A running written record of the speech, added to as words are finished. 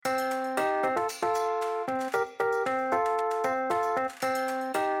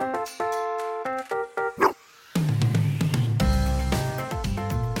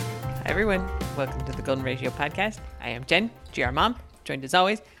everyone. Welcome to the Golden Ratio Podcast. I am Jen, GR Mom, joined as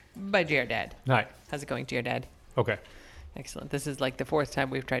always by GR Dad. Hi. How's it going, GR Dad? Okay. Excellent. This is like the fourth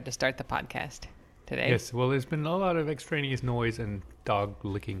time we've tried to start the podcast today. Yes, well, there's been a lot of extraneous noise and dog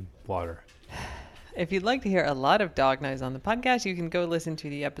licking water. If you'd like to hear a lot of dog noise on the podcast, you can go listen to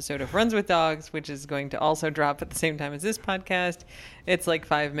the episode of Runs with Dogs, which is going to also drop at the same time as this podcast. It's like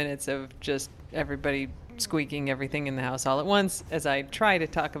 5 minutes of just everybody squeaking everything in the house all at once as I try to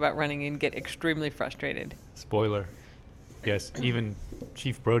talk about running and get extremely frustrated. Spoiler. Yes, even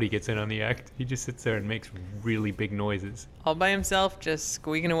Chief Brody gets in on the act. He just sits there and makes really big noises. All by himself, just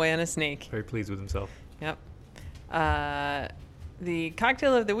squeaking away on a snake. Very pleased with himself. Yep. The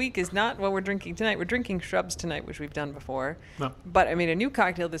cocktail of the week is not what we're drinking tonight. We're drinking shrubs tonight, which we've done before. No. But I made a new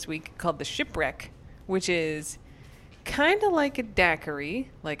cocktail this week called the Shipwreck, which is kind of like a daiquiri,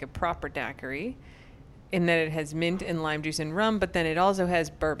 like a proper daiquiri, in that it has mint and lime juice and rum, but then it also has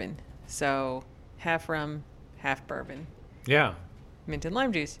bourbon. So half rum, half bourbon. Yeah. Mint and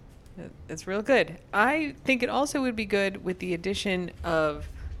lime juice. It's real good. I think it also would be good with the addition of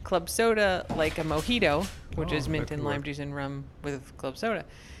club soda, like a mojito, which is mint and lime juice and rum with club soda.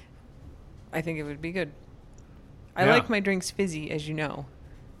 I think it would be good. I like my drinks fizzy, as you know.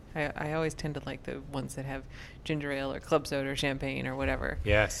 I always tend to like the ones that have ginger ale or club soda or champagne or whatever.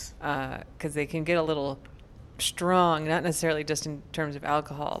 Yes. Because they can get a little strong, not necessarily just in terms of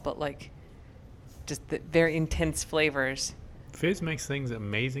alcohol, but like just the very intense flavors. Fizz makes things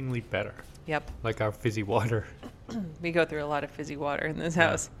amazingly better. Yep. Like our fizzy water. We go through a lot of fizzy water in this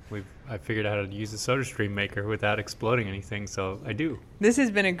house. I figured out how to use a soda stream maker without exploding anything, so I do. This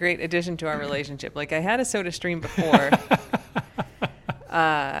has been a great addition to our relationship. Like, I had a soda stream before.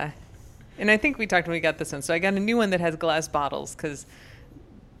 And I think we talked when we got this one. So I got a new one that has glass bottles because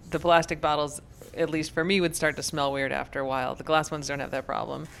the plastic bottles, at least for me, would start to smell weird after a while. The glass ones don't have that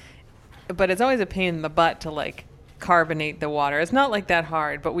problem. But it's always a pain in the butt to, like, carbonate the water. It's not like that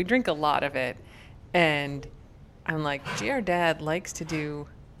hard, but we drink a lot of it. And I'm like, GR Dad likes to do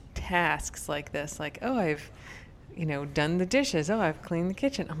tasks like this. Like, oh, I've, done the dishes. Oh, I've cleaned the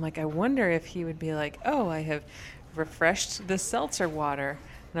kitchen. I'm like, I wonder if he would be like, oh, I have refreshed the seltzer water.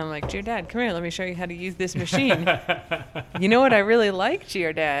 And I'm like, GR Dad, come here. Let me show you how to use this machine. You know what I really like,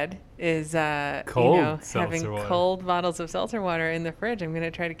 GR Dad, is having cold bottles of seltzer water in the fridge. I'm going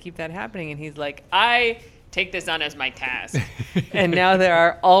to try to keep that happening. And he's like, I take this on as my task. And now there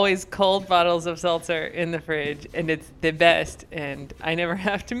are always cold bottles of seltzer in the fridge, and it's the best, and I never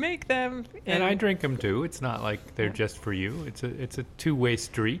have to make them. And I drink them too. It's not like they're just for you. It's a two-way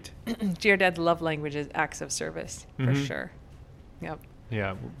street. GR Dad's love language is acts of service, for sure. Yep.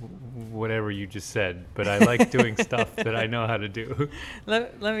 Yeah, whatever you just said, but I like doing stuff that I know how to do.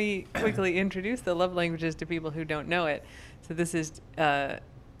 Let me quickly introduce the love languages to people who don't know it. So this is,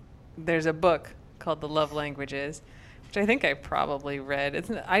 there's a book called The Love Languages, which I think I probably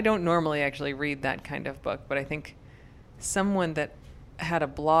read. I don't normally actually read that kind of book, but I think someone that had a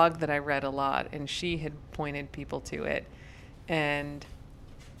blog that I read a lot, and she had pointed people to it. And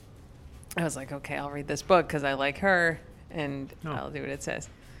I was like, okay, I'll read this book because I like her, and I'll do what it says.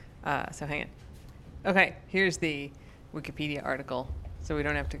 So hang on. Okay, here's the Wikipedia article, so we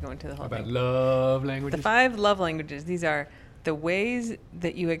don't have to go into the whole thing. About love languages? The 5 love languages. These are the ways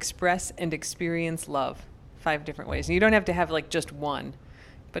that you express and experience love. 5 different ways. And you don't have to have like just one,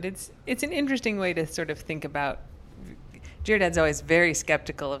 but it's an interesting way to sort of think about. GR Dad's always very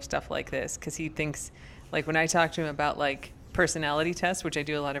skeptical of stuff like this because he thinks, like when I talk to him about like personality tests, which I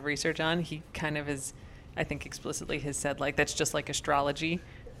do a lot of research on, he kind of is, I think explicitly has said like that's just like astrology,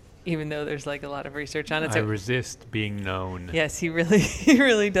 even though there's like a lot of research on it. I resist being known. Yes, he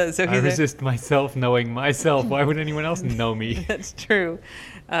really does. So I resist myself knowing myself. Why would anyone else know me? That's true.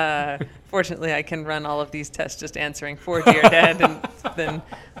 Fortunately, I can run all of these tests just answering for GR Dad and then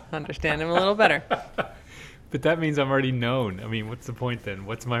understand him a little better. But that means I'm already known. I mean, what's the point then?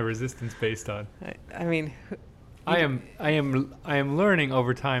 What's my resistance based on? I mean, I am learning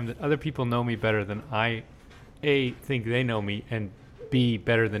over time that other people know me better than I think they know me, and B,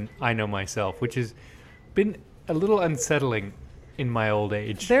 better than I know myself, which has been a little unsettling in my old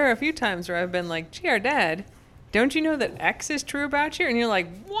age. There are a few times where I've been like, GR Dad, don't you know that X is true about you? And you're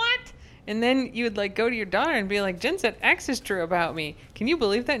like, what? And then you would like go to your daughter and be like, Jen said X is true about me. Can you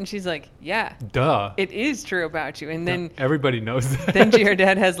believe that? And she's like, yeah. Duh. It is true about you. And then everybody knows that. Then GR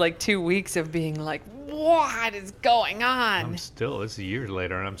Dad has like 2 weeks of being like, what is going on? It's years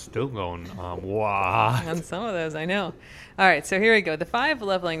later, and I'm still going, what? On some of those, I know. All right, so here we go. The 5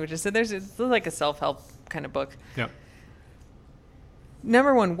 love languages. So it's like a self-help kind of book. Yep.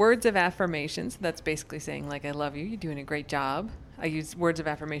 Number 1, words of affirmation. So that's basically saying, like, I love you. You're doing a great job. I use words of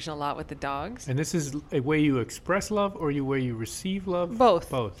affirmation a lot with the dogs. And this is a way you express love or a way you receive love? Both.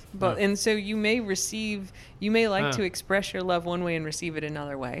 Both. But Oh, and so you may like to express your love one way and receive it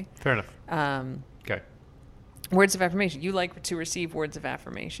another way. fair enough. Okay. Words of affirmation. You like to receive words of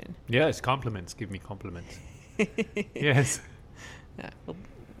affirmation. Yes, compliments. Give me compliments. Yes. Yeah, well,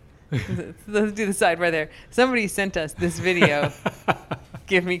 let's do the side right there. Somebody sent us this video,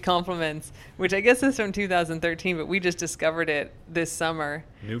 Give Me Compliments, which I guess is from 2013, but we just discovered it this summer.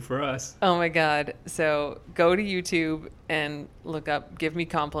 New for us. Oh my God. So go to YouTube and look up Give Me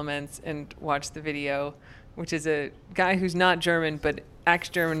Compliments and watch the video, which is a guy who's not German, but acts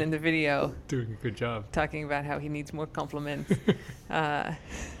German in the video, Doing a good job. talking about how he needs more compliments.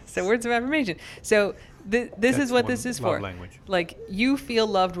 So words of affirmation. So this That's is what one this is love for. language. Like, you feel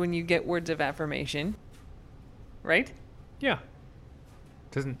loved when you get words of affirmation, right? Yeah.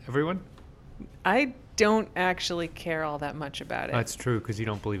 Doesn't everyone? I don't actually care all that much about it. That's true because you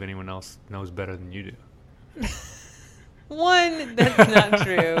don't believe anyone else knows better than you do. One, that's not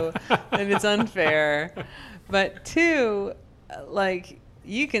true, and it's unfair. But two, like,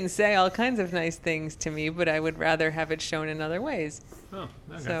 you can say all kinds of nice things to me, but I would rather have it shown in other ways. Oh,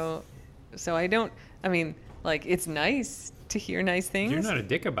 okay. So I don't. I mean, like, it's nice to hear nice things. You're not a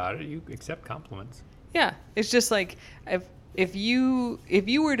dick about it. You accept compliments. Yeah, it's just like if you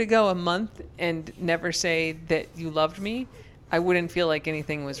were to go a month and never say that you loved me, I wouldn't feel like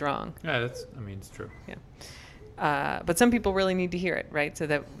anything was wrong. Yeah, it's true. Yeah. But some people really need to hear it, right? So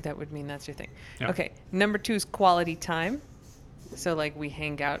that would mean that's your thing. Yeah. Okay. Number 2 is quality time. So, like, we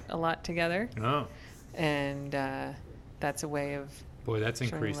hang out a lot together, Oh, and that's a way of. boy, that's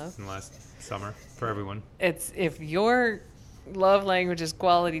Showing increased love. in the last summer for everyone. It's if your love language is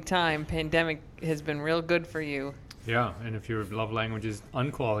quality time, pandemic has been real good for you. Yeah, and if your love language is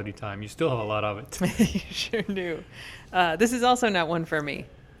unquality time, you still have a lot of it. You sure do. This is also not one for me.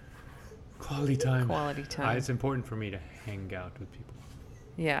 Quality time. Quality time. It's important for me to hang out with people.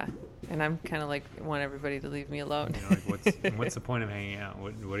 Yeah, and I'm kind of like want everybody to leave me alone. You know, like what's the point of hanging out?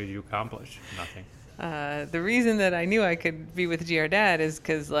 What did you accomplish? Nothing. The reason that I knew I could be with GR Dad is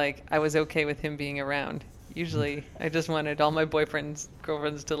because, like, I was okay with him being around. Usually, I just wanted all my boyfriends,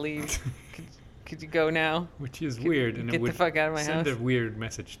 girlfriends to leave. Could you go now? Which is weird, and get it would the fuck out of my send house. a weird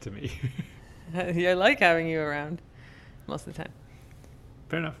message to me. I like having you around most of the time.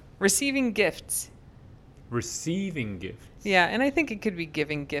 Fair enough. Receiving gifts. Receiving gifts. Yeah, and I think it could be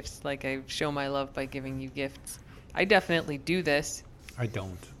giving gifts, like I show my love by giving you gifts. I definitely do this. I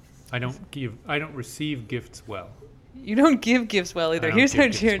don't. I don't receive gifts well. You don't give gifts well either. I don't Here's how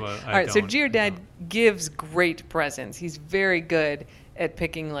give gifts Jared. well. I All right, so don't, Jared Dad gives great presents. He's very good at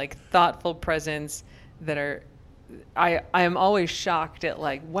picking, like, thoughtful presents that are. I am always shocked at,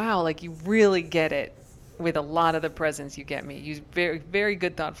 like, wow, like, you really get it with a lot of the presents you get me. You use very, very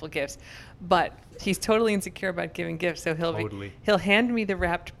good, thoughtful gifts. But he's totally insecure about giving gifts, so he'll hand me the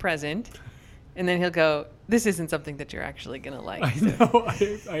wrapped present, and then he'll go, "This isn't something that you're actually gonna like." I know.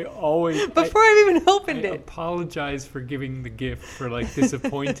 I always. Before I've even opened I it. apologize for giving the gift for, like,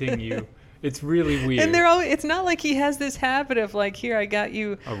 disappointing you. It's really weird. And they're always, it's not like he has this habit of, like, here, I got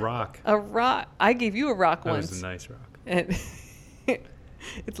you a rock. a rock. I gave you a rock That once. was a nice rock. And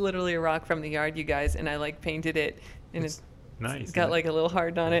it's literally a rock from the yard, you guys, and I, like, painted it, and It's nice. it's got, like, a little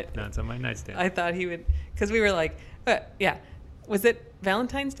heart on it. No, it's on my nightstand. I thought he would, because we were like, yeah, was it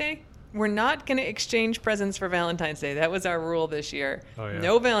Valentine's Day? We're not going to exchange presents for Valentine's Day. That was our rule this year. Oh, yeah.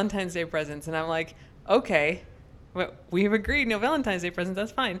 No Valentine's Day presents. And I'm like, okay, well, we've agreed, no Valentine's Day presents.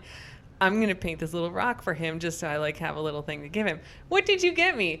 That's fine. I'm going to paint this little rock for him just so I, like, have a little thing to give him. What did you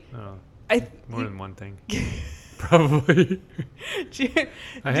get me? Oh, more than one thing. Probably.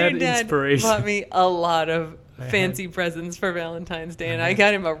 I had Dad inspiration. bought me a lot of fancy presents for Valentine's Day, and I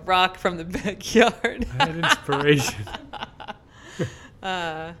got him a rock from the backyard. I had inspiration.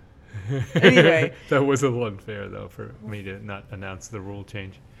 Anyway. That was a little unfair, though, for me to not announce the rule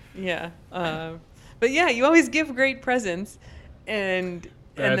change. Yeah. But yeah, you always give great presents, and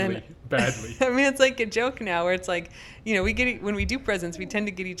then Badly. I mean, it's like a joke now where it's like, you know, when we do presents, we tend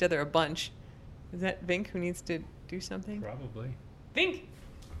to get each other a bunch. Is that Vink who needs to do something? Probably. Vink!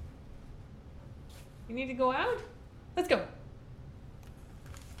 You need to go out? Let's go.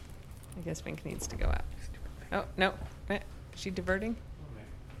 I guess Vink needs to go out. Oh, no. Is she diverting?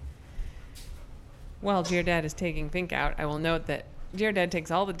 While Dear Dad is taking Vink out, I will note that Dear Dad takes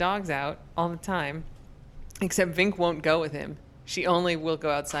all the dogs out all the time, except Vink won't go with him. She only will go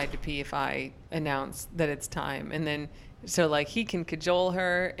outside to pee if I announce that it's time. And then, so, like, he can cajole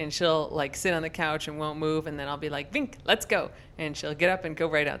her, and she'll, like, sit on the couch and won't move, and then I'll be like, Vink, let's go. And she'll get up and go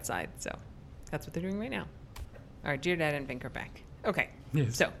right outside. So that's what they're doing right now. All right, Dear Dad and Vink are back. Okay.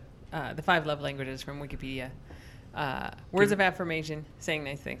 Yes. So, the 5 love languages from Wikipedia. Words of affirmation, saying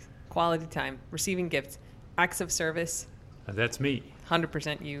nice things, quality time, receiving gifts, acts of service, That's me.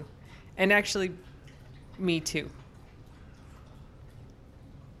 100% you, and actually me too.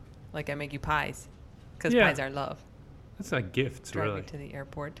 Like I make you pies, because Yeah. pies are love. That's like gifts, Drive really. me to the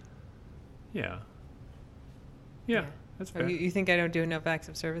airport. Yeah. Yeah, that's Oh, fair. you think I don't do enough acts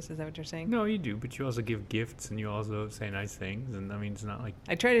of service? Is that what you're saying? No, you do, but you also give gifts and you also say nice things. And I mean, it's not like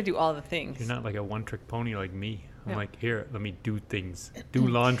I try to do all the things. you're not like a one-trick pony like me. I'm Yeah. like, here, let me do things. Do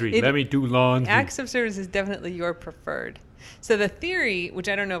laundry. It- Let me do laundry. Acts of service is definitely your preferred. So the theory, which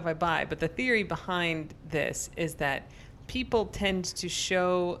I don't know if I buy, but the theory behind this is that people tend to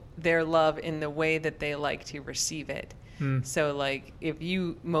show their love in the way that they like to receive it. So like if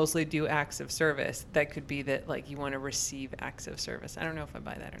you mostly do acts of service, that could be that like you want to receive acts of service. I don't know if I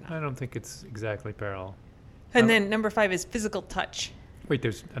buy that or not. I don't think it's exactly parallel. And then number 5 is physical touch. Wait,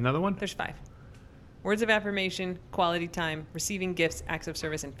 there's another one? There's 5. Words of affirmation, quality time, receiving gifts, acts of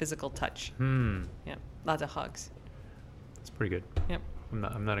service, and physical touch. Yeah, lots of hugs. That's pretty good. Yep.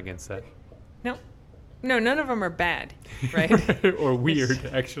 I'm not against that. No, none of them are bad, right? Or weird,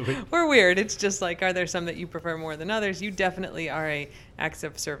 actually. Or weird. It's just like, are there some that you prefer more than others? You definitely are a acts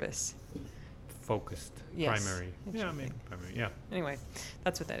of service. Focused. Yes. Primary. Yeah, I mean, primary. Yeah. Anyway,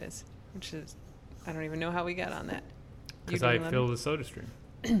 that's what that is. Which is, I don't even know how we got on that. You Because I doing fill the soda stream.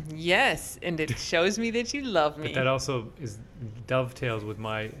 Yes, and it shows me that you love me. But that also dovetails with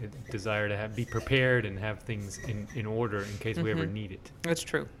my desire to be prepared and have things in order in case we ever need it. That's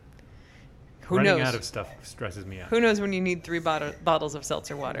true. Who Running knows? out of stuff stresses me out. Who knows when you need 3 bottles of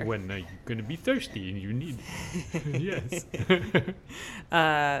seltzer water? When you're going to be thirsty and you need it.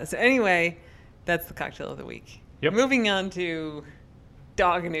 Yes. So anyway, that's the cocktail of the week. Yep. Moving on to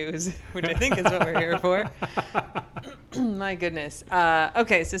dog news, which I think is what we're here for. My goodness.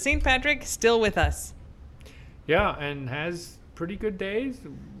 Okay, so St. Patrick still with us. Yeah, and has pretty good days.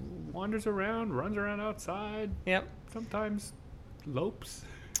 Wanders around, runs around outside. Yep. Sometimes lopes.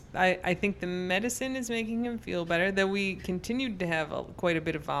 I think the medicine is making him feel better, though we continued to have quite a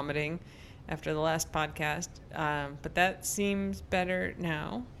bit of vomiting after the last podcast, but that seems better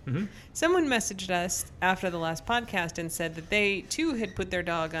now. Mm-hmm. Someone messaged us after the last podcast and said that they, too, had put their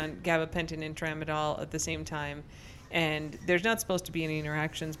dog on gabapentin and tramadol at the same time, and there's not supposed to be any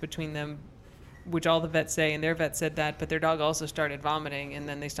interactions between them, which all the vets say, and their vet said that, but their dog also started vomiting, and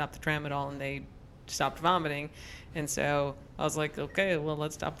then they stopped the tramadol, and they stopped vomiting. And so I was like, okay, well,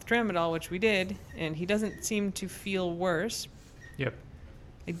 let's stop the tramadol, which we did. And he doesn't seem to feel worse. Yep.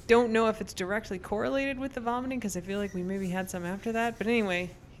 I don't know if it's directly correlated with the vomiting because I feel like we maybe had some after that. But anyway,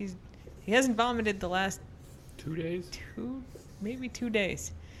 he hasn't vomited the last 2 days? maybe 2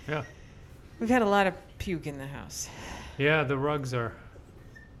 days. Yeah. We've had a lot of puke in the house. Yeah, the rugs are...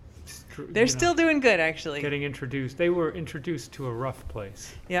 They're still doing good, actually. getting introduced. They were introduced to a rough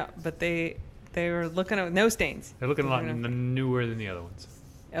place. Yeah, but they were looking at no stains. They're looking a lot newer than the other ones.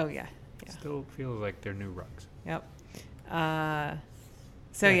 Oh, yeah. Still feels like they're new rugs. Yep.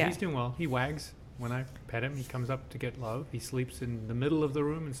 So, yeah. He's doing well. He wags when I pet him. He comes up to get love. He sleeps in the middle of the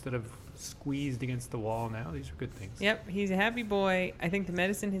room instead of squeezed against the wall now. These are good things. Yep, he's a happy boy. I think the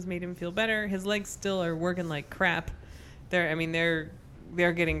medicine has made him feel better. His legs still are working like crap.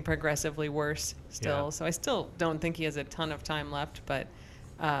 They're getting progressively worse still. Yeah. So I still don't think he has a ton of time left, but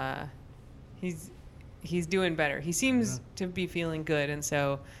he's doing better. He seems to be feeling good, and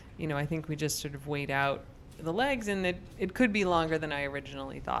so I think we just sort of wait out the legs, and it could be longer than I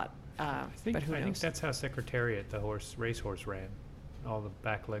originally thought. I think but who knows? that's how Secretariat, the racehorse, ran. All the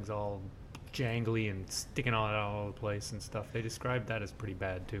back legs all jangly and sticking all over the place and stuff. They described that as pretty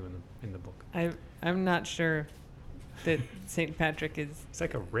bad too in the book. I'm not sure that St. Patrick is. It's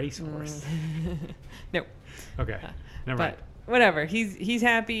like a racehorse. No. Okay. Never mind. But whatever. He's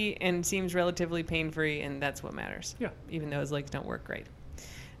happy and seems relatively pain-free, and that's what matters. Yeah. Even though his legs don't work great.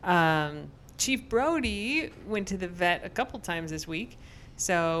 Chief Brody went to the vet a couple times this week.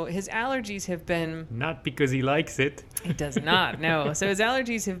 So his allergies have been... Not because he likes it. He does not, no. So his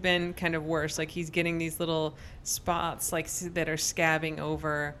allergies have been kind of worse. Like he's getting these little spots that are scabbing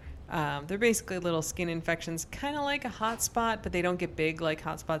over. They're basically little skin infections, kind of like a hot spot, but they don't get big like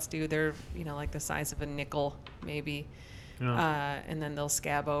hot spots do. They're, like the size of a nickel, maybe. Yeah. And then they'll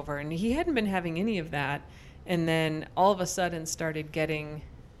scab over. And he hadn't been having any of that. And then all of a sudden started getting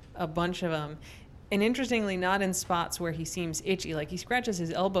a bunch of them. And interestingly, not in spots where he seems itchy. Like he scratches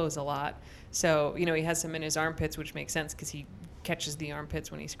his elbows a lot. So, he has some in his armpits, which makes sense because he catches the armpits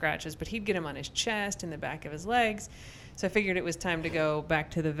when he scratches. But he'd get them on his chest and the back of his legs. So I figured it was time to go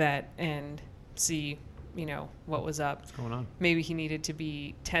back to the vet and see what was up. What's going on? Maybe he needed to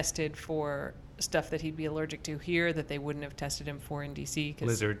be tested for stuff that he'd be allergic to here that they wouldn't have tested him for in DC because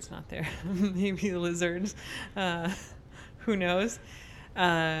Lizards. it's not there. Maybe lizards. Who knows?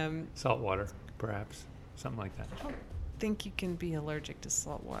 Salt water, perhaps. Something like that. I don't think you can be allergic to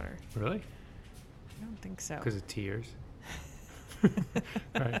salt water. Really? I don't think so. Because of tears?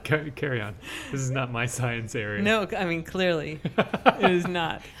 All right, carry on. This is not my science area. No, I mean, clearly it is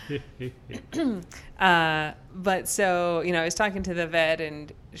not. But so, I was talking to the vet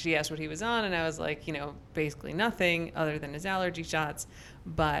and she asked what he was on and I was like, basically nothing other than his allergy shots.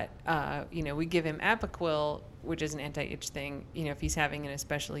 But, we give him Apoquil, which is an anti-itch thing, if he's having an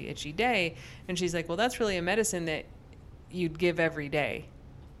especially itchy day. And she's like, well, that's really a medicine that you'd give every day.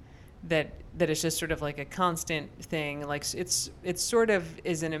 That it's just sort of like a constant thing. Like it's sort of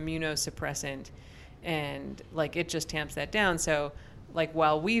is an immunosuppressant and like it just tamps that down. So like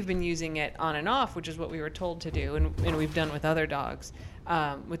while we've been using it on and off, which is what we were told to do and we've done with other dogs,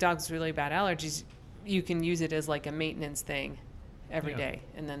 with dogs with really bad allergies, you can use it as like a maintenance thing every day.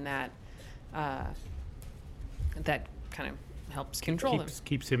 And then that kind of helps control him.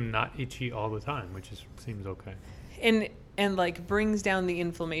 Keeps him not itchy all the time, which seems okay. And like brings down the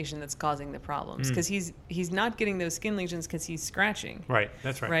inflammation that's causing the problems because he's not getting those skin lesions because he's scratching. Right,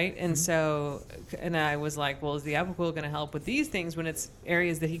 that's right. Right, and so, and I was like, well, is the Apoquil going to help with these things when it's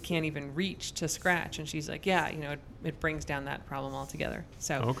areas that he can't even reach to scratch? And she's like, yeah, it brings down that problem altogether.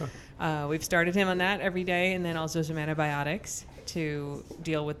 So we've started him on that every day, and then also some antibiotics to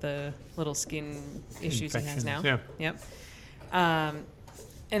deal with the little skin issues he has now. Yeah. Yep. And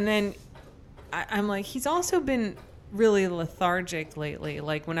then I'm like, he's also been really lethargic lately.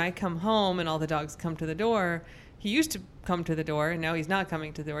 Like when I come home and all the dogs come to the door, he used to come to the door and now he's not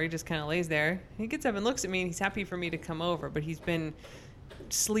coming to the door. He just kind of lays there. He gets up and looks at me and he's happy for me to come over, but he's been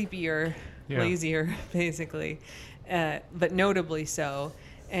sleepier, lazier, basically, but notably so.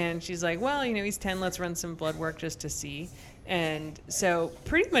 And she's like, well, he's 10. Let's run some blood work just to see. And so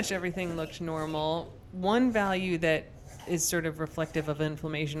pretty much everything looked normal. One value that is sort of reflective of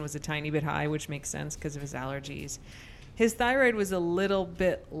inflammation was a tiny bit high, which makes sense because of his allergies. His thyroid was a little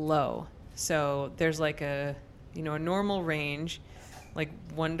bit low. So there's like a normal range, like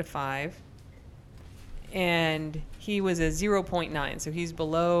 1 to 5. And he was a 0.9. So he's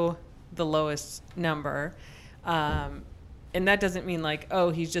below the lowest number. And that doesn't mean like,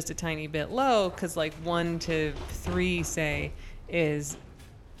 oh, he's just a tiny bit low, because like 1 to 3, say, is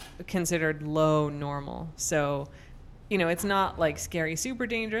considered low normal. So it's not like scary, super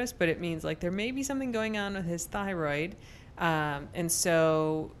dangerous, but it means like there may be something going on with his thyroid. And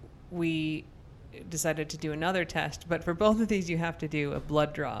so we decided to do another test. But for both of these, you have to do a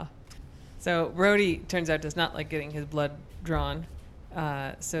blood draw. So Rhodey, turns out, does not like getting his blood drawn.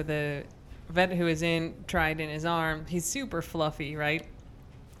 So the vet who was tried in his arm. He's super fluffy, right?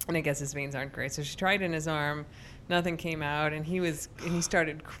 And I guess his veins aren't great. So she tried in his arm. Nothing came out. And he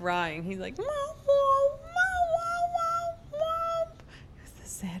started crying. He's like,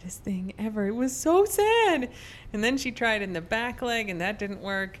 saddest thing ever. It was so sad. And then she tried in the back leg and that didn't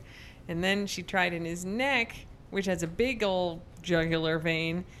work. And then she tried in his neck, which has a big old jugular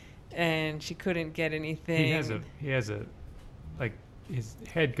vein, and she couldn't get anything. He has a like his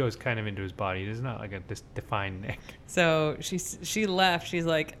head goes kind of into his body. It's not like a defined neck. So she left. She's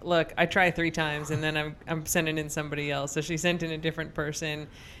like, look, I tried 3 times and then I'm sending in somebody else. So she sent in a different person,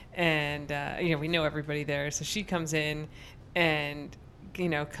 and we know everybody there. So she comes in and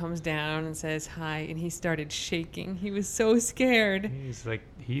comes down and says hi, and he started shaking. He was so scared.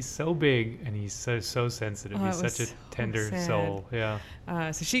 He's so big and he's so sensitive. He's such a tender soul. Yeah.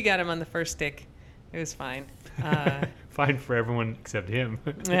 So she got him on the first stick. It was fine. Fine for everyone except him.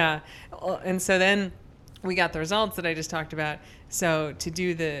 Yeah. And so then we got the results that I just talked about. So to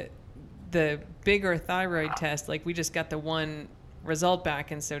do the bigger thyroid test, like we just got the one result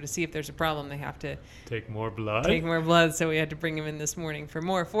back, and so to see if there's a problem, they have to take more blood. So we had to bring him in this morning for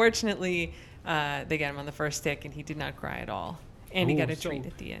more. Fortunately, they got him on the first stick, and he did not cry at all, and he got a treat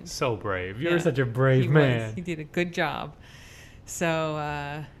at the end. So brave! You're such a brave man. He did a good job.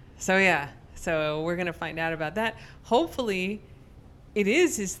 So we're gonna find out about that. Hopefully, it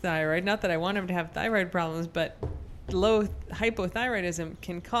is his thyroid. Not that I want him to have thyroid problems, but low hypothyroidism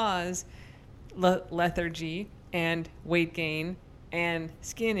can cause lethargy and weight gain and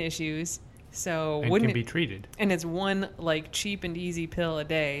skin issues. So and can be treated. And it's one like cheap and easy pill a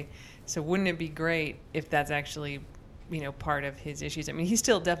day. So wouldn't it be great if that's actually, part of his issues? I mean, he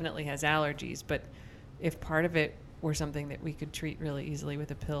still definitely has allergies, but if part of it were something that we could treat really easily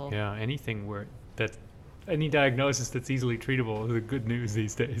with a pill. Yeah, anything that any diagnosis that's easily treatable is the good news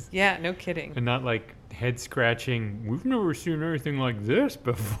these days. Yeah, no kidding. And not like head scratching. We've never seen anything like this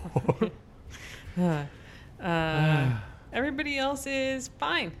before. Everybody else is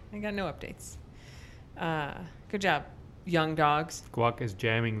fine. I got no updates. Good job, young dogs. Guac is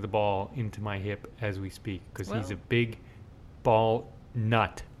jamming the ball into my hip as we speak because he's Well. a big ball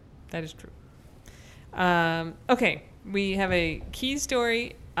nut. That is true. Okay, we have a key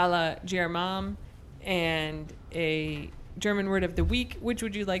story a la GR Mom and a German word of the week. Which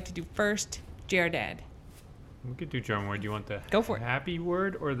would you like to do first, GR Dad? We could do German word. Do you want the Go for it. happy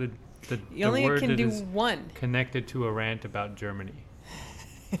word or the You only word can that do is one. connected to a rant about Germany?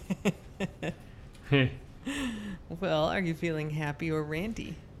 Well, are you feeling happy or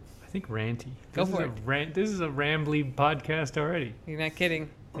ranty? I think ranty. Go for it. This is a rambly podcast already. You're not kidding.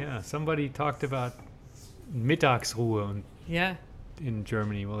 Yeah, somebody talked about Mittagsruhe Yeah. in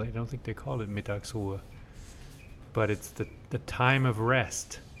Germany. Well, I don't think they called it Mittagsruhe, but it's the time of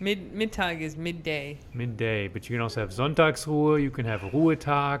rest. Mittag is midday. Midday, but you can also have Sonntagsruhe, you can have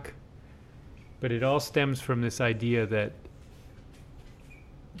Ruhetag, but it all stems from this idea that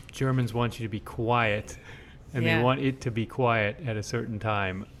Germans want you to be quiet, and Yeah. they want it to be quiet at a certain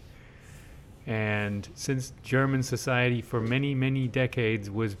time. And since German society for many, many decades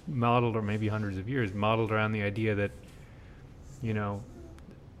was modeled, or maybe hundreds of years, modeled around the idea that, you know,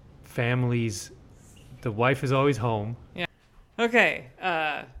 families, the wife is always home. Okay.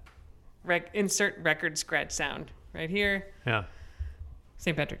 Insert record scratch sound right here. Yeah.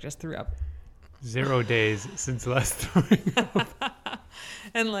 St. Patrick just threw up. 0 days since last throwing up.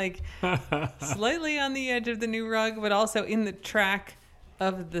 And like slightly on the edge of the new rug, but also in the track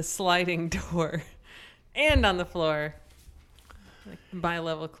of the sliding door and on the floor. Like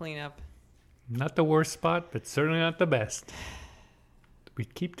bi-level cleanup. Not the worst spot, but certainly not the best. We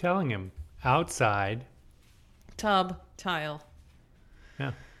keep telling him outside. Tub, tile.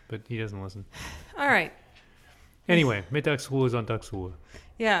 Yeah, but he doesn't listen. All right. Anyway, Mittagsruhe, Sonntagsruhe.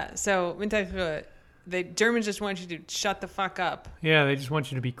 Yeah, so Mittagsruhe, the Germans just want you to shut the fuck up. Yeah, they just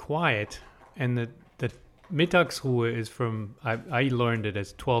want you to be quiet. And the Mittagsruhe is from, I learned it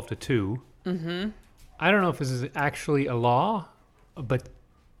as 12 to 2. Mm-hmm. I don't know if this is actually a law, but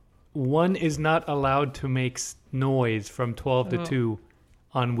one is not allowed to make noise from 12 to 2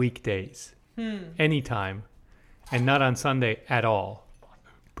 on weekdays. Anytime. And not on Sunday at all.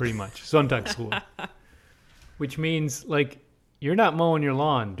 Pretty much. Sonntagsruhe. Which means, like, you're not mowing your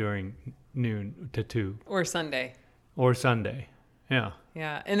lawn during noon to 2. Or Sunday. Or Sunday. Yeah.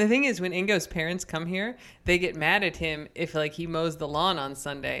 Yeah, and the thing is, when Ingo's parents come here, they get mad at him if, like, he mows the lawn on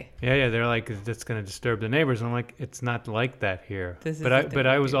Sunday. Yeah, they're like, that's going to disturb the neighbors. And I'm like, it's not like that here. But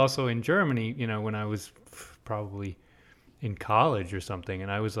I was also in Germany, you know, when I was probably in college or something,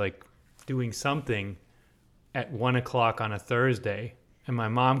 and I was, like, doing something at 1 o'clock on a Thursday, and my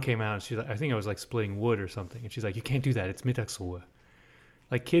mom came out, and she's like, I think I was, like, splitting wood or something, and she's like, you can't do that. It's Mittagsruhe.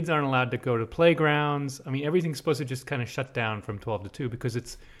 Like, kids aren't allowed to go to playgrounds. I mean, everything's supposed to just kind of shut down from 12 to 2 because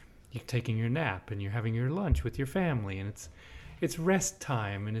you're taking your nap and you're having your lunch with your family, and it's rest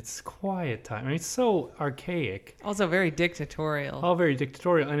time and it's quiet time. I mean, it's so archaic. Also very dictatorial. All very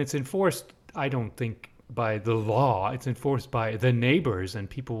dictatorial, and it's enforced, I don't think, by the law. It's enforced by the neighbors, and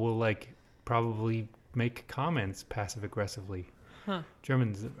people will, like, probably make comments passive-aggressively. Huh.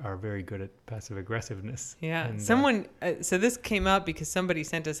 Germans are very good at passive aggressiveness. Yeah. And, Someone, so this came up because somebody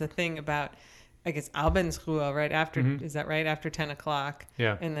sent us a thing about, I guess, Abendruhe right after, is that right? After 10 o'clock.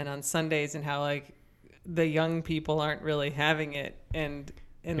 Yeah. And then on Sundays, and how, like, the young people aren't really having it, and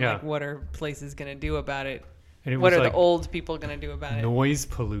like, what are places going to do about it? And what are like the old people going to do about it? Noise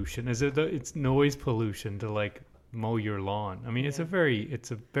pollution. It's noise pollution to, like, mow your lawn. I mean, it's a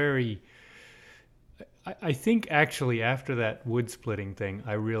very I think actually after that wood splitting thing,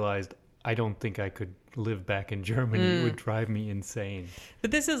 I realized I don't think I could live back in Germany. It would drive me insane.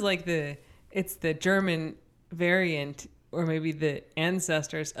 But this is like it's the German variant, or maybe the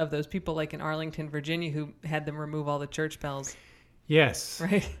ancestors of those people like in Arlington, Virginia, who had them remove all the church bells. Yes.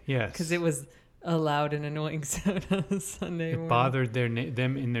 Right? Yes. Because it was a loud and annoying sound on a Sunday morning. It bothered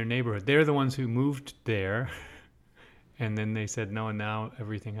them in their neighborhood. They're the ones who moved there. And then they said, no, now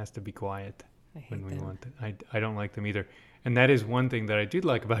everything has to be quiet. When we want it. I don't like them either. And that is one thing that I did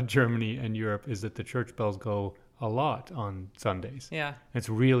like about Germany and Europe, is that the church bells go a lot on Sundays. Yeah. It's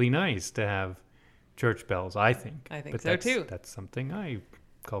really nice to have church bells, I think. I think but so too. That's something I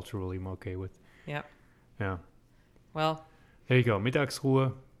culturally am okay with. Yep. Yeah. Well. There you go.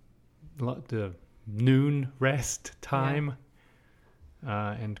 Mittagsruhe, the noon rest time,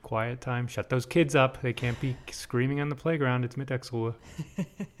 and quiet time. Shut those kids up. They can't be screaming on the playground. It's Mittagsruhe.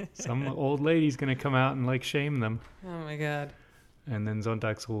 Some old lady's going to come out and like shame them. Oh my God. And then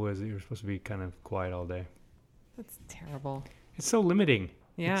Sonntagsruhe is that you're supposed to be kind of quiet all day. That's terrible. It's so limiting.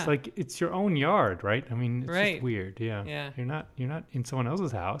 Yeah. It's like it's your own yard, right? I mean, it's Right. just weird. Yeah. Yeah. You're not in someone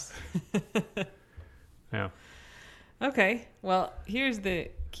else's house. Yeah. Okay. Well, here's the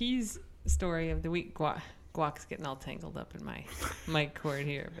keys story of the week. Guac's getting all tangled up in my mic cord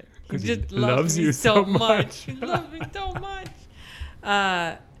here, but he 'Cause he just loves me you so much. He loves me so much.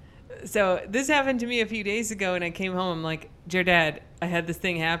 So this happened to me a few days ago, and I came home. I'm like, "Dear Dad, I had this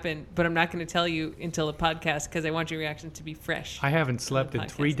thing happen, but I'm not going to tell you until the podcast because I want your reaction to be fresh." I haven't slept in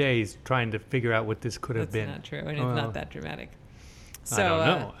 3 podcast. days trying to figure out what this could have That's been. not true, and it's not that dramatic.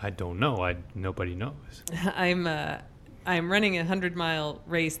 So, I don't know. Nobody knows. I'm running a 100-mile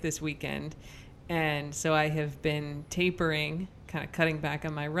race this weekend, and so I have been tapering, kind of cutting back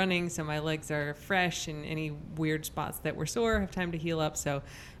on my running, so my legs are fresh, and any weird spots that were sore have time to heal up. So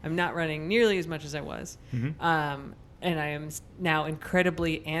I'm not running nearly as much as I was, and I am now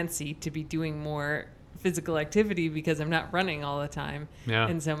incredibly antsy to be doing more physical activity because I'm not running all the time. Yeah.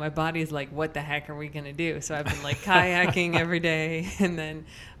 And so my body's like, what the heck are we going to do? So I've been like kayaking every day, and then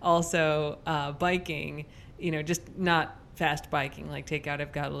also biking, just not fast biking, like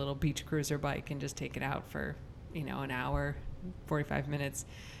I've got a little beach cruiser bike and just take it out for, an hour, 45 minutes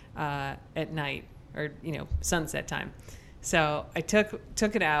at night or, sunset time. So I took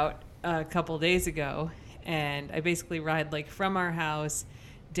it out a couple days ago, and I basically ride like from our house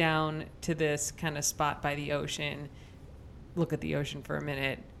down to this kind of spot by the ocean, look at the ocean for a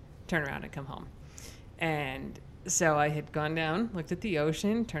minute, turn around and come home. And so I had gone down, looked at the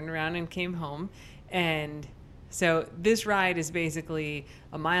ocean, turned around and came home. And so this ride is basically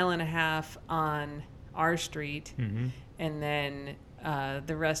 1.5 miles on our street, and then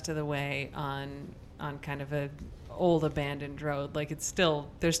the rest of the way on kind of a old abandoned road. Like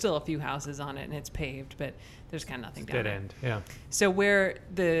there's still a few houses on it, and it's paved, but there's kind of nothing down Dead there. end. Yeah. So where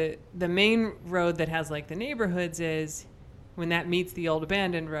the main road that has like the neighborhoods is, when that meets the old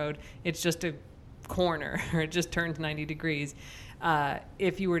abandoned road, it's just a corner, or it just turns 90 degrees.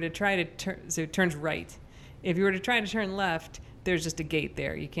 If you were to try to turn, so it turns right. If you were to try to turn left, there's just a gate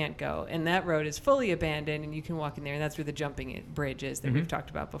there. You can't go. And that road is fully abandoned, and you can walk in there, and that's where the jumping bridge is that we've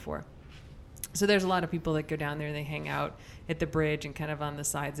talked about before. So there's a lot of people that go down there, and they hang out at the bridge and kind of on the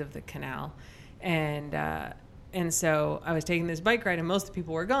sides of the canal. And so I was taking this bike ride, and most of the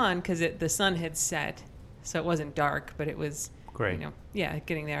people were gone because the sun had set. So it wasn't dark, but it was, Great.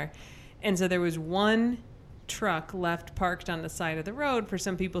 Getting there. And so there was one truck left parked on the side of the road for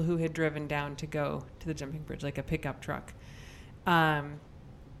some people who had driven down to go to the jumping bridge, like a pickup truck. And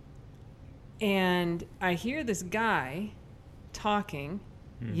I hear this guy talking,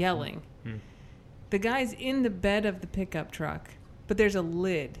 yelling. The guy's in the bed of the pickup truck, but there's a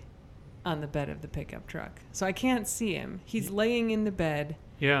lid on the bed of the pickup truck. So I can't see him. He's laying in the bed.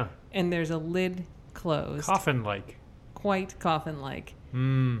 Yeah. And there's a lid closed. Coffin-like. Quite coffin-like.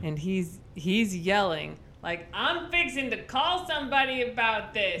 Mm. And he's yelling, like, I'm fixing to call somebody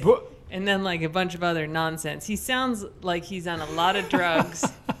about this. What? And then, like, a bunch of other nonsense. He sounds like he's on a lot of drugs.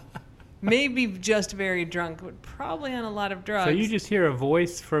 Maybe just very drunk, but probably on a lot of drugs. So you just hear a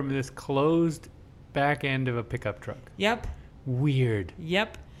voice from this closed back end of a pickup truck. Yep. Weird.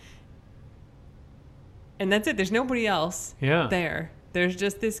 Yep. And that's it. There's nobody else there. There's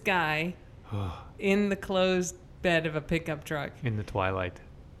just this guy in the closed bed of a pickup truck. In the twilight.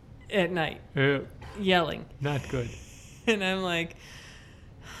 At night. Ew. Yelling. Not good. And I'm like,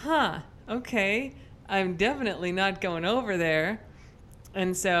 okay. I'm definitely not going over there.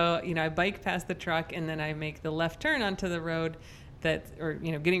 And so, I bike past the truck, and then I make the left turn onto the road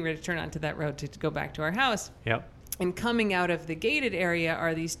getting ready to turn onto that road to go back to our house. Yep. And coming out of the gated area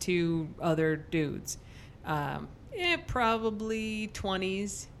are these two other dudes. Probably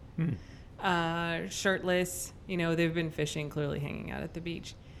 20s, shirtless. They've been fishing, clearly hanging out at the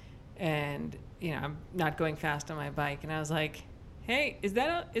beach. And, I'm not going fast on my bike. And I was like, hey, is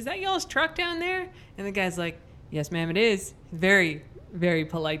that y'all's truck down there? And the guy's like, yes, ma'am, it is. Very, very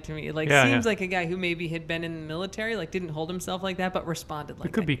polite to me. It seems like a guy who maybe had been in the military, didn't hold himself like that, but responded like that.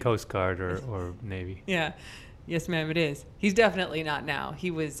 It could be Coast Guard or Navy. Yeah. Yes, ma'am, it is. He's definitely not now.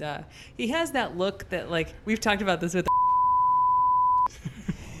 He was, he has that look that, we've talked about this with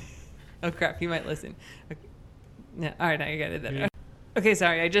oh, crap, he might listen. Okay. No, all right, I got it. Yeah. Okay,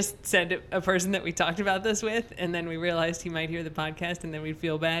 sorry, I just said a person that we talked about this with, and then we realized he might hear the podcast, and then we'd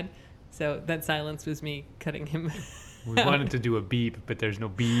feel bad. So that silence was me cutting him. We wanted to do a beep, but there's no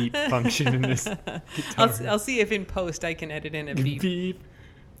beep function in this guitar. I'll see if in post I can edit in a beep. Beep.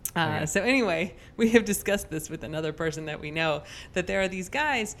 Okay. So anyway, we have discussed this with another person that we know, that there are these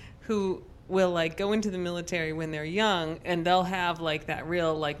guys who will like go into the military when they're young, and they'll have like that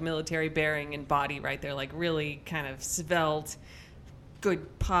real like military bearing and body, right? They're like really kind of svelte,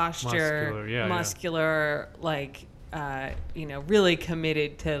 good posture, muscular, like really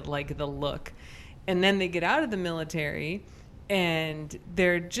committed to like the look. And then they get out of the military and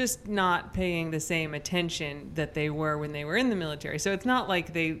they're just not paying the same attention that they were when they were in the military. So it's not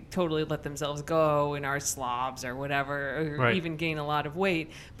like they totally let themselves go and are slobs or whatever, or even gain a lot of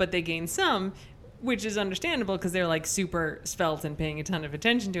weight, but they gain some, which is understandable because they're like super svelte and paying a ton of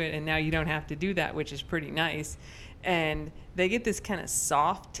attention to it. And now you don't have to do that, which is pretty nice. And they get this kind of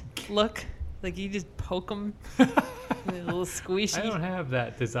soft look, like you just poke them. A little squishy. I don't have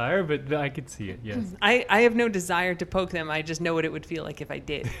that desire, but I could see it, yes. I have no desire to poke them. I just know what it would feel like if I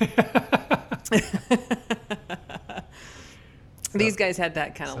did. These guys had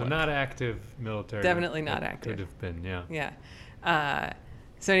that kind of look. So not active military. Definitely not active. Could have been, yeah. Yeah.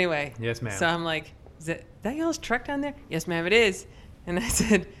 So anyway. Yes, ma'am. So I'm like, is that y'all's truck down there? Yes, ma'am, it is. And I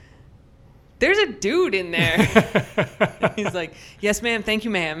said, there's a dude in there. He's like, yes, ma'am. Thank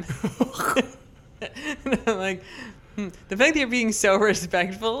you, ma'am. And I'm like, the fact that you're being so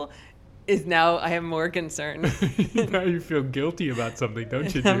respectful is now I have more concern. Now you feel guilty about something,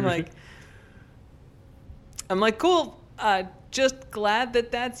 don't you? I'm like, cool. Just glad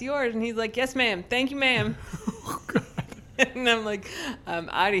that that's yours. And he's like, yes, ma'am. Thank you, ma'am. Oh, God. And I'm like, I'm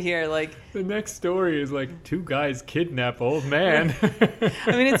out of here. Like, the next story is like 2 guys kidnap old man.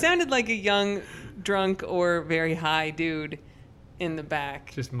 I mean, it sounded like a young, drunk, or very high dude in the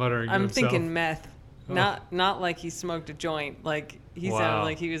back. Just muttering to I'm himself. thinking meth. Oh. Not like he smoked a joint. Like he sounded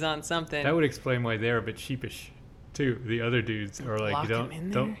like he was on something. That would explain why they're a bit sheepish, too. The other dudes are like,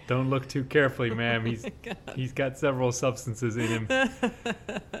 don't look too carefully, ma'am. He's got several substances in him.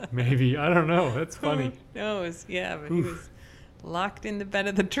 Maybe, I don't know. That's funny. Who knows? Yeah, but he was locked in the bed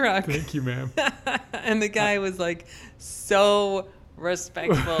of the truck. Thank you, ma'am. And the guy was like so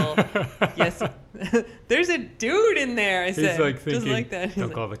respectful. Yes, there's a dude in there. I said, like thinking, just like that.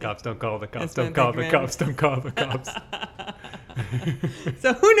 Don't call the cops. Don't call the cops. Yes, Don't call the cops. Don't call the cops.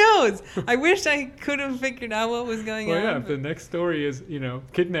 So who knows? I wish I could have figured out what was going on. Well, yeah. If the next story is,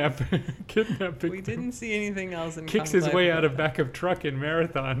 kidnapping. We didn't see anything else. Kicks his way out of back of truck in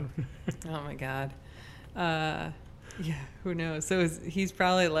marathon. Oh my God. Yeah. Who knows? So he's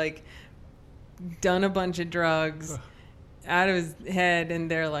probably like done a bunch of drugs. Out of his head, and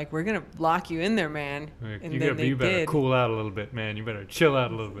they're like, we're gonna lock you in there, man. And you better cool out a little bit, man. You better chill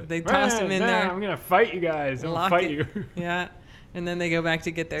out a little bit. They tossed him in there. I'm gonna fight you guys. I'm gonna fight you. Yeah. And then they go back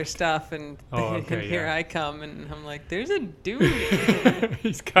to get their stuff, and, here I come, and I'm like, there's a dude.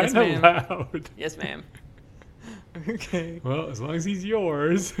 He's kind of loud. Yes, ma'am. Okay. Well, as long as he's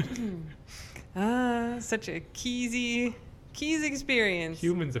yours. Such a Keys experience.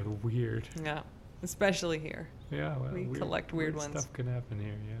 Humans are weird. Yeah. Especially here. Yeah, well, we collect weird ones. Stuff can happen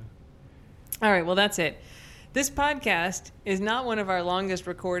here, yeah. All right, well, that's it. This podcast is not one of our longest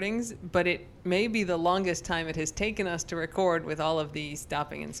recordings, but it may be the longest time it has taken us to record with all of the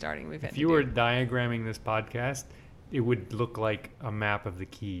stopping and starting we've had to do. If you were diagramming this podcast, it would look like a map of the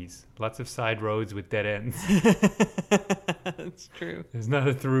Keys. Lots of side roads with dead ends. That's true. There's not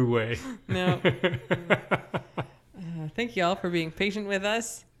a throughway. No. Thank you all for being patient with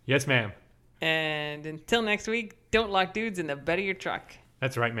us. Yes, ma'am. And until next week, don't lock dudes in the bed of your truck.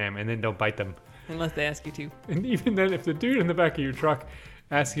 That's right, ma'am. And then don't bite them. Unless they ask you to. And even then, if the dude in the back of your truck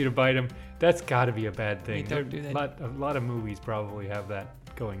asks you to bite him, that's got to be a bad thing. Don't do that. A lot of movies probably have that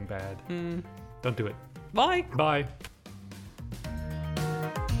going bad. Don't do it. Bye. Bye.